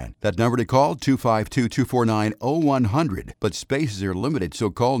plan. That number to call, 252-249-0100. But spaces are limited,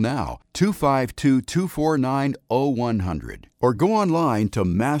 so call now, 252-249-0100. Or go online to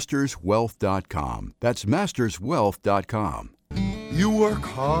masterswealth.com. That's masterswealth.com. You work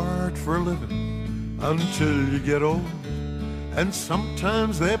hard for a living until you get old, and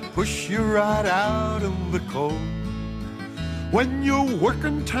sometimes they push you right out in the cold. When your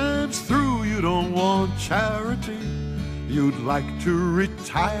working time's through, you don't want charity. You'd like to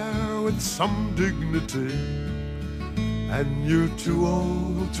retire with some dignity. And you're too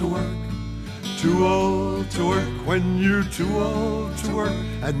old to work, too old to work. When you're too old to work,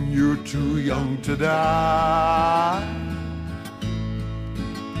 and you're too young to die.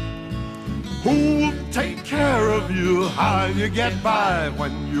 Who will take care of you, how you get by,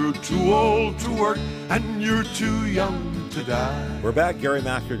 when you're too old to work and you're too young to die? We're back. Gary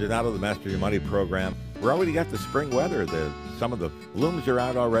Master-Donato, the Master Your Money program. We're already got the spring weather. Some of the blooms are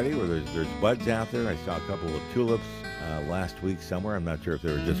out already, where there's buds out there. I saw a couple of tulips last week somewhere. I'm not sure if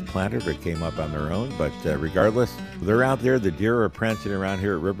they were just planted or came up on their own, but regardless, they're out there. The deer are prancing around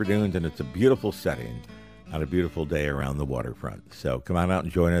here at River Dunes, and it's a beautiful setting on a beautiful day around the waterfront. So come on out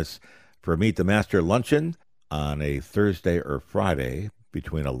and join us for Meet the Master Luncheon on a Thursday or Friday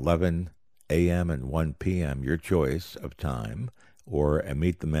between 11 a.m. and 1 p.m., your choice of time, or a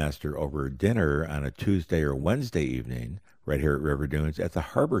Meet the Master over dinner on a Tuesday or Wednesday evening right here at River Dunes at the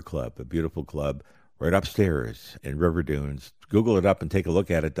Harbor Club, a beautiful club right upstairs in River Dunes. Google it up and take a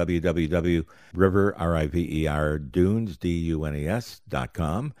look at it,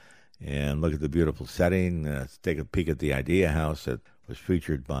 www.river.dunes.com, and look at the beautiful setting. Take a peek at the Idea House that was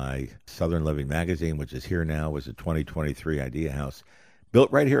featured by Southern Living Magazine, which is here now, was a 2023 Idea House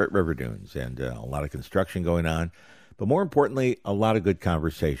built right here at River Dunes, and a lot of construction going on. But more importantly, a lot of good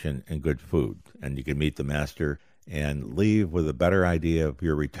conversation and good food. And you can meet the master and leave with a better idea of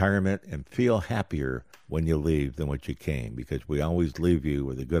your retirement and feel happier when you leave than what you came, because we always leave you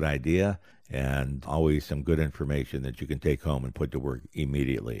with a good idea and always some good information that you can take home and put to work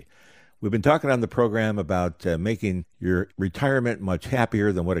immediately. We've been talking on the program about making your retirement much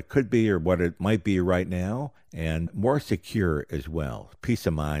happier than what it could be or what it might be right now, and more secure as well. Peace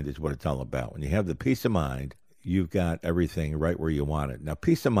of mind is what it's all about. When you have the peace of mind, you've got everything right where you want it. Now,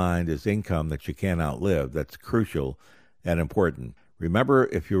 peace of mind is income that you can't outlive. That's crucial and important. Remember,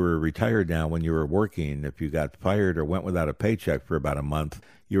 if you were retired now, when you were working, if you got fired or went without a paycheck for about a month,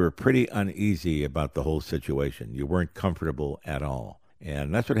 you were pretty uneasy about the whole situation. You weren't comfortable at all.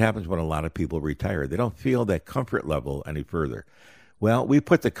 And that's what happens when a lot of people retire. They don't feel that comfort level any further. Well, we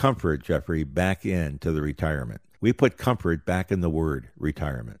put the comfort, Jeffrey, back into the retirement. We put comfort back in the word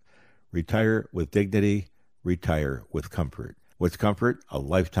retirement. Retire with dignity, retire with comfort. What's comfort? A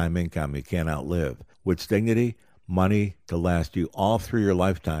lifetime income you can't outlive. What's dignity? Money to last you all through your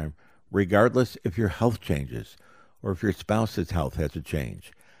lifetime, regardless if your health changes or if your spouse's health has to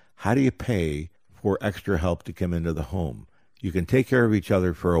change. How do you pay for extra help to come into the home? You can take care of each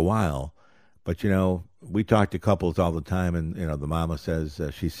other for a while, but, we talk to couples all the time, and, the mama says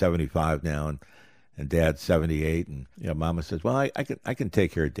she's 75 now, and dad's 78, and, mama says, well, I can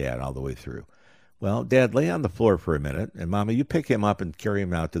take care of dad all the way through. Well, Dad, lay on the floor for a minute, and Mama, you pick him up and carry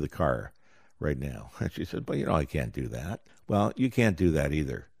him out to the car right now. And she said, well, I can't do that. Well, you can't do that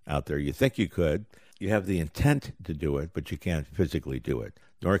either out there. You think you could. You have the intent to do it, but you can't physically do it.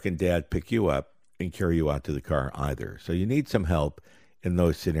 Nor can Dad pick you up and carry you out to the car either. So you need some help in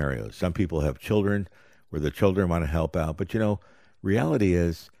those scenarios. Some people have children where the children want to help out. But, reality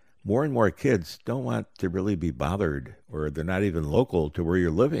is more and more kids don't want to really be bothered, or they're not even local to where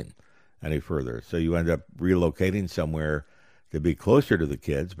you're living any further. So you end up relocating somewhere to be closer to the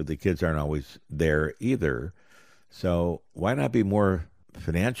kids, but the kids aren't always there either. So why not be more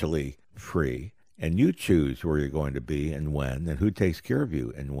financially free, and you choose where you're going to be and when, and who takes care of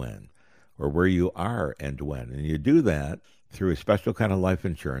you and when, or where you are and when. And you do that through a special kind of life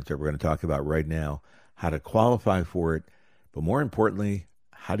insurance that we're going to talk about right now, how to qualify for it, but more importantly,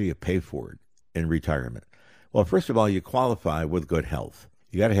 how do you pay for it in retirement? Well, first of all, you qualify with good health.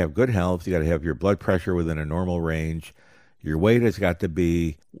 You got to have good health. You got to have your blood pressure within a normal range. Your weight has got to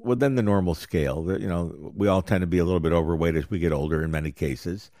be within the normal scale. We all tend to be a little bit overweight as we get older in many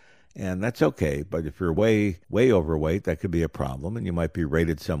cases, and that's okay. But if you're way, way overweight, that could be a problem, and you might be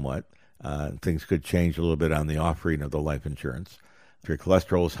rated somewhat. Things could change a little bit on the offering of the life insurance. If your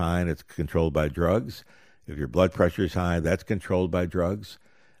cholesterol is high and it's controlled by drugs, if your blood pressure is high, that's controlled by drugs.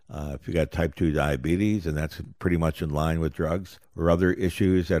 If you got type 2 diabetes, and that's pretty much in line with drugs, or other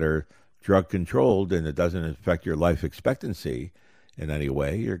issues that are drug controlled and it doesn't affect your life expectancy in any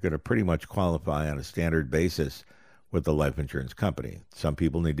way, you're going to pretty much qualify on a standard basis with the life insurance company. Some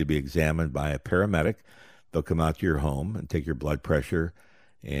people need to be examined by a paramedic. They'll come out to your home and take your blood pressure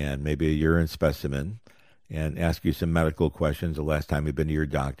and maybe a urine specimen and ask you some medical questions, the last time you've been to your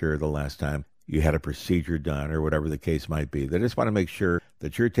doctor, or the last time you had a procedure done, or whatever the case might be. They just want to make sure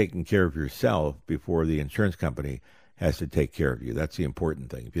that you're taking care of yourself before the insurance company has to take care of you. That's the important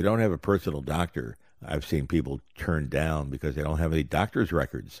thing. If you don't have a personal doctor, I've seen people turned down because they don't have any doctor's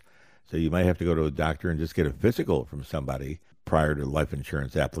records. So you might have to go to a doctor and just get a physical from somebody prior to life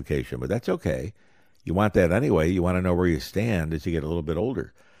insurance application. But that's okay. You want that anyway. You want to know where you stand as you get a little bit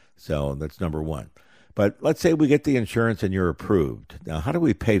older. So that's number one. But let's say we get the insurance and you're approved. Now, how do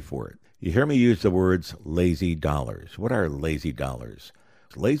we pay for it? You hear me use the words lazy dollars. What are lazy dollars?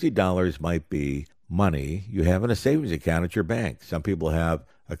 Lazy dollars might be money you have in a savings account at your bank. Some people have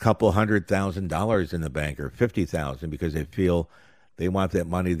a couple $100,000 in the bank, or $50,000, because they feel they want that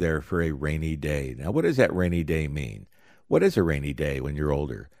money there for a rainy day. Now, what does that rainy day mean? What is a rainy day when you're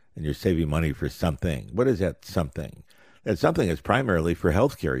older and you're saving money for something? What is that something? That something is primarily for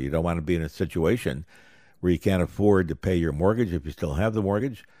health care. You don't want to be in a situation where you can't afford to pay your mortgage if you still have the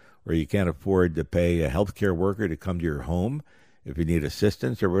mortgage, or you can't afford to pay a health care worker to come to your home if you need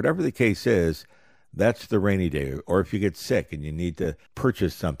assistance, or whatever the case is. That's the rainy day. Or if you get sick and you need to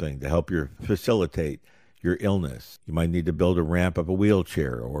purchase something to help facilitate your illness. You might need to build a ramp of a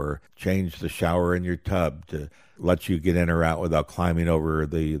wheelchair, or change the shower in your tub to let you get in or out without climbing over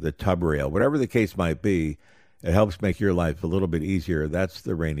the tub rail. Whatever the case might be, it helps make your life a little bit easier. That's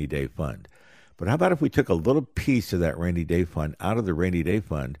the rainy day fund. But how about if we took a little piece of that rainy day fund out of the rainy day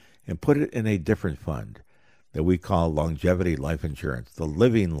fund and put it in a different fund that we call longevity life insurance, the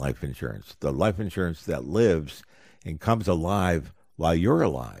living life insurance, the life insurance that lives and comes alive while you're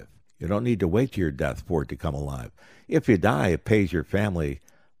alive. You don't need to wait to your death for it to come alive. If you die, it pays your family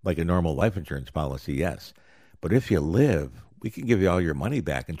like a normal life insurance policy, yes. But if you live, we can give you all your money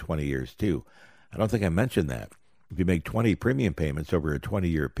back in 20 years too. I don't think I mentioned that. If you make 20 premium payments over a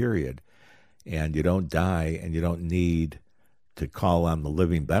 20-year period and you don't die and you don't need to call on the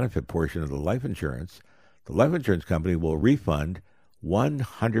living benefit portion of the life insurance company will refund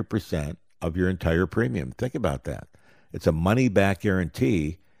 100% of your entire premium. Think about that. It's a money-back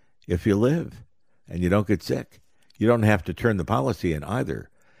guarantee if you live and you don't get sick. You don't have to turn the policy in either,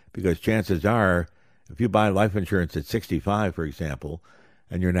 because chances are, if you buy life insurance at 65, for example,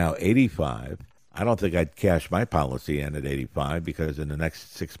 and you're now 85, I don't think I'd cash my policy in at 85, because in the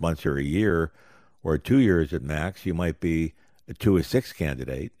next 6 months or a year or 2 years at max, you might be a 2 or 6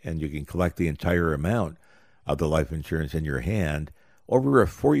 candidate, and you can collect the entire amount of the life insurance in your hand over a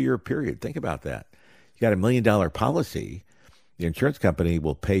 4-year period. Think about that. You got $1 million policy. The insurance company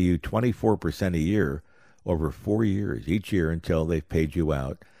will pay you 24% a year over 4 years, each year until they've paid you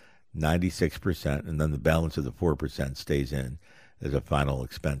out 96%, and then the balance of the 4% stays in as a final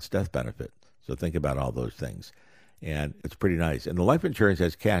expense death benefit. So think about all those things. And it's pretty nice. And the life insurance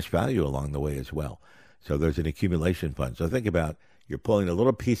has cash value along the way as well. So there's an accumulation fund. So think about, you're pulling a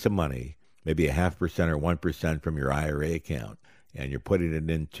little piece of money, maybe 0.5% or 1% from your IRA account, and you're putting it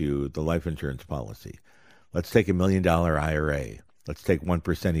into the life insurance policy. Let's take $1 million IRA. Let's take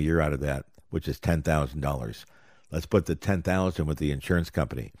 1% a year out of that, which is $10,000. Let's put the $10,000 with the insurance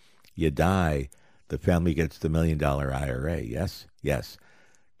company. You die, the family gets the $1 million IRA. Yes? Yes.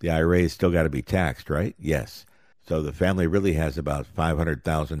 The IRA has still got to be taxed, right? Yes. So the family really has about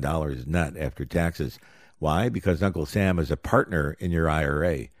 $500,000 net after taxes. Why? Because Uncle Sam is a partner in your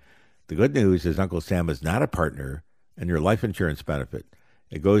IRA. The good news is Uncle Sam is not a partner in your life insurance benefit.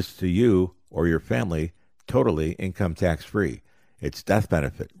 It goes to you or your family totally income tax free. It's death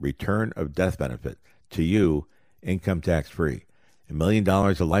benefit, return of death benefit to you, income tax free. $1 million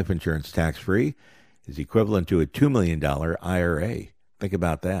of life insurance tax free is equivalent to a $2 million IRA. Think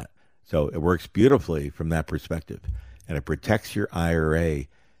about that. So it works beautifully from that perspective. And it protects your IRA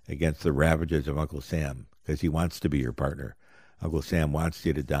against the ravages of Uncle Sam, because he wants to be your partner. Uncle Sam wants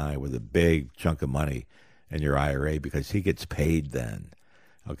you to die with a big chunk of money in your IRA because he gets paid then.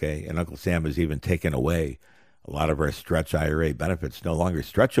 Okay? And Uncle Sam has even taken away a lot of our stretch IRA benefits, no longer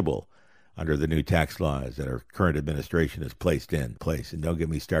stretchable under the new tax laws that our current administration has placed in place. And don't get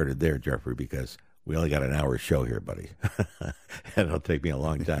me started there, Jeffrey, because we only got an hour show here, buddy. And it'll take me a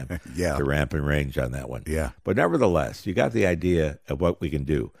long time to ramp and range on that one. Yeah. But nevertheless, you got the idea of what we can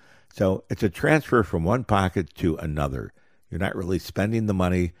do. So it's a transfer from one pocket to another. You're not really spending the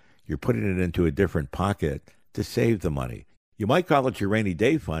money. You're putting it into a different pocket to save the money. You might call it your rainy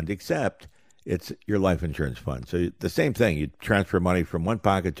day fund, except it's your life insurance fund. So the same thing. You transfer money from one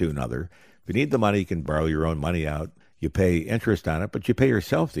pocket to another. If you need the money, you can borrow your own money out. You pay interest on it, but you pay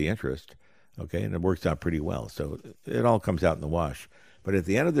yourself the interest. Okay, and it works out pretty well. So it all comes out in the wash. But at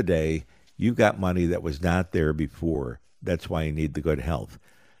the end of the day, you got money that was not there before. That's why you need the good health.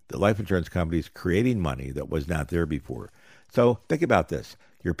 The life insurance company is creating money that was not there before. So think about this.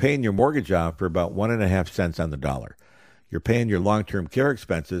 You're paying your mortgage off for about 1.5 cents on the dollar. You're paying your long-term care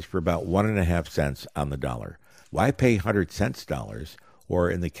expenses for about 1.5 cents on the dollar. Why pay 100 cents dollars? Or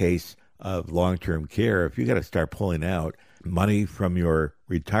in the case of long-term care, if you got to start pulling out money from your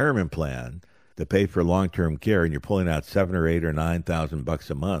retirement plan to pay for long-term care, and you're pulling out $7,000 or $8,000 or $9,000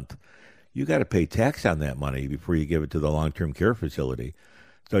 a month, you got to pay tax on that money before you give it to the long-term care facility.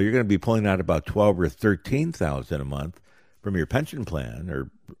 So you're going to be pulling out about $12,000 or $13,000 a month from your pension plan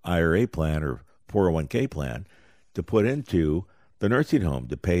or IRA plan or 401k plan to put into the nursing home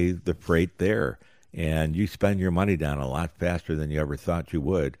to pay the freight there. And you spend your money down a lot faster than you ever thought you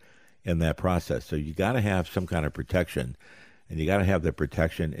would in that process. So you got to have some kind of protection, and you got to have the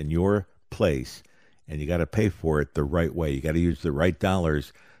protection in your place, and you got to pay for it the right way. You got to use the right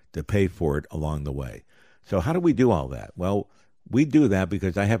dollars to pay for it along the way. So how do we do all that? Well, we do that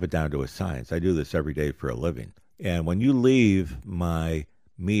because I have it down to a science. I do this every day for a living. And when you leave my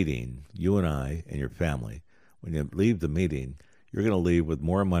meeting, you and I and your family, when you leave the meeting, you're going to leave with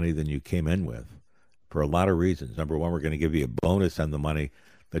more money than you came in with for a lot of reasons. Number one, we're going to give you a bonus on the money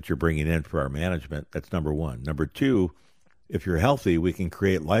that you're bringing in for our management. That's number one. Number two, if you're healthy, we can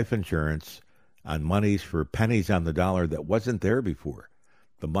create life insurance on monies for pennies on the dollar that wasn't there before.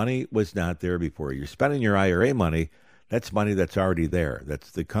 The money was not there before. You're spending your IRA money. That's money that's already there.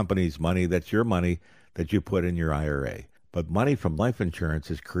 That's the company's money. That's your money that you put in your IRA. But money from life insurance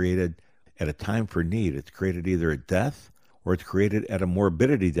is created at a time for need. It's created either at death or it's created at a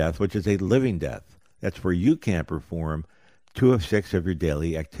morbidity death, which is a living death. That's where you can't perform 2 of 6 of your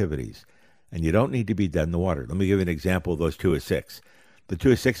daily activities. And you don't need to be dead in the water. Let me give you an example of those 2 of 6. The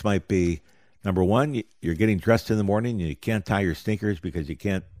 2 of 6 might be, number 1, you're getting dressed in the morning and you can't tie your sneakers because you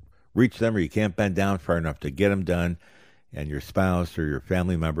can't reach them or you can't bend down far enough to get them done. And your spouse or your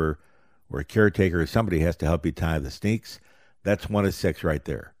family member or a caretaker or somebody has to help you tie the sneaks. That's 1 of 6 right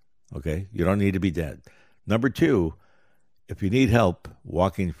there. Okay? You don't need to be dead. Number 2, if you need help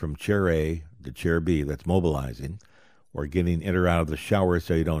walking from chair A to chair B, that's mobilizing, or getting in or out of the shower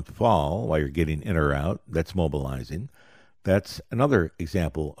so you don't fall while you're getting in or out, that's mobilizing. That's another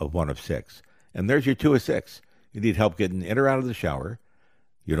example of 1 of 6. And there's your 2 of 6. You need help getting in or out of the shower.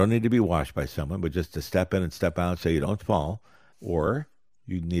 You don't need to be washed by someone, but just to step in and step out so you don't fall. Or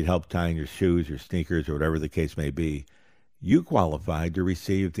you need help tying your shoes, your sneakers, or whatever the case may be. You qualified to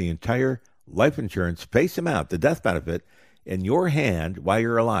receive the entire life insurance face amount, the death benefit, in your hand while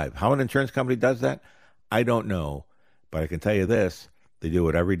you're alive. How an insurance company does that, I don't know. But I can tell you this, they do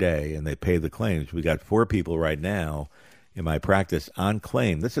it every day, and they pay the claims. We got 4 people right now in my practice on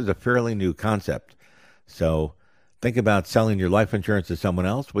claim. This is a fairly new concept. So think about selling your life insurance to someone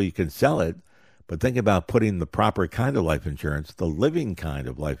else. Well, you can sell it, but think about putting the proper kind of life insurance, the living kind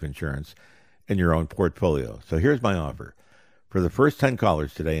of life insurance, in your own portfolio. So here's my offer. For the first 10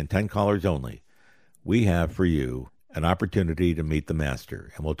 callers today, and 10 callers only, we have for you an opportunity to meet the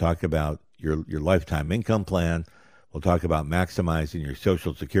master. And we'll talk about your lifetime income plan. We'll talk about maximizing your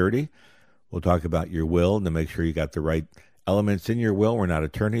Social Security. We'll talk about your will to make sure you got the right elements in your will. We're not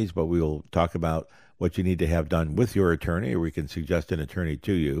attorneys, but we will talk about what you need to have done with your attorney, or we can suggest an attorney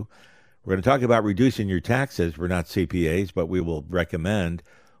to you. We're going to talk about reducing your taxes. We're not CPAs, but we will recommend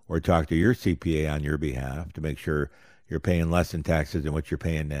or talk to your CPA on your behalf to make sure you're paying less in taxes than what you're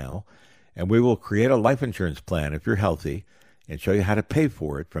paying now. And we will create a life insurance plan if you're healthy and show you how to pay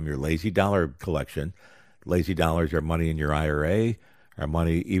for it from your lazy dollar collection. Lazy dollars are money in your IRA, are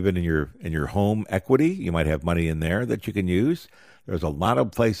money even in your home equity. You might have money in there that you can use. There's a lot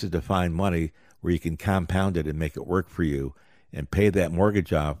of places to find money where you can compound it and make it work for you and pay that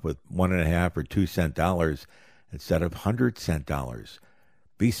mortgage off with 1.5 or 2 cent dollars instead of 100-cent dollars.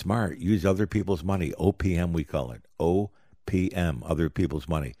 Be smart. Use other people's money. OPM, we call it. OPM, other people's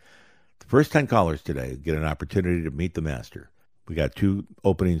money. The first 10 callers today get an opportunity to meet the master. We got 2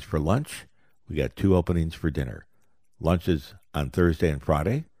 openings for lunch. We got 2 openings for dinner. Lunch is on Thursday and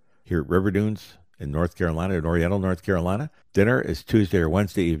Friday here at River Dunes in North Carolina, in Oriental, North Carolina. Dinner is Tuesday or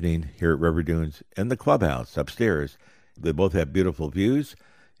Wednesday evening here at River Dunes in the clubhouse upstairs. They both have beautiful views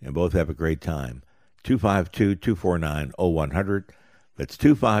and both have a great time. 252-249-0100. That's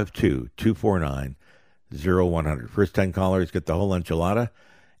 252-249-0100. First 10 callers get the whole enchilada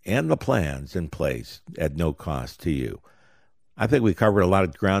and the plans in place at no cost to you. I think we covered a lot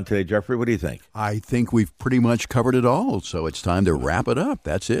of ground today, Jeffrey. What do you think? I think we've pretty much covered it all, so it's time to wrap it up.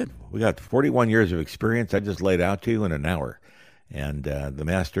 That's it. We got 41 years of experience I just laid out to you in an hour, and the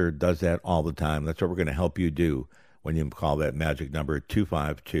master does that all the time. That's what we're going to help you do when you call that magic number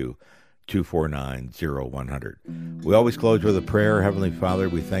 252-249-0100. We always close with a prayer. Heavenly Father,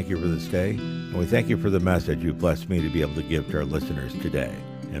 we thank you for this day, and we thank you for the message you've blessed me to be able to give to our listeners today.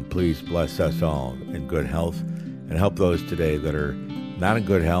 And please bless us all in good health and help those today that are not in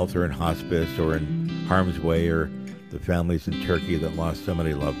good health or in hospice or in harm's way, or the families in Turkey that lost so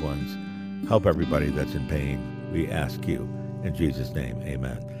many loved ones. Help everybody that's in pain. We ask you in Jesus' name.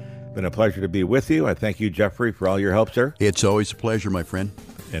 Amen. Been a pleasure to be with you. I thank you, Jeffrey, for all your help, sir. It's always a pleasure, my friend.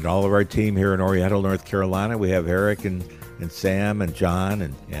 And all of our team here in Oriental, North Carolina. We have Eric and Sam and John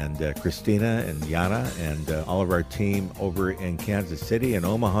and Christina and Yana and all of our team over in Kansas City and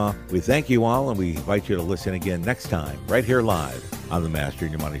Omaha. We thank you all, and we invite you to listen again next time, right here live on the Master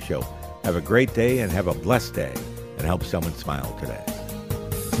in Your Money Show. Have a great day and have a blessed day, and help someone smile today.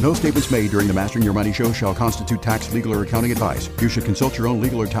 No statements made during the Master in Your Money Show shall constitute tax, legal, or accounting advice. You should consult your own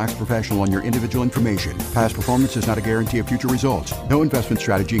legal or tax professional on your individual information. Past performance is not a guarantee of future results. No investment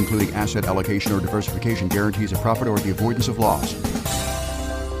strategy, including asset allocation or diversification, guarantees a profit or the avoidance of loss.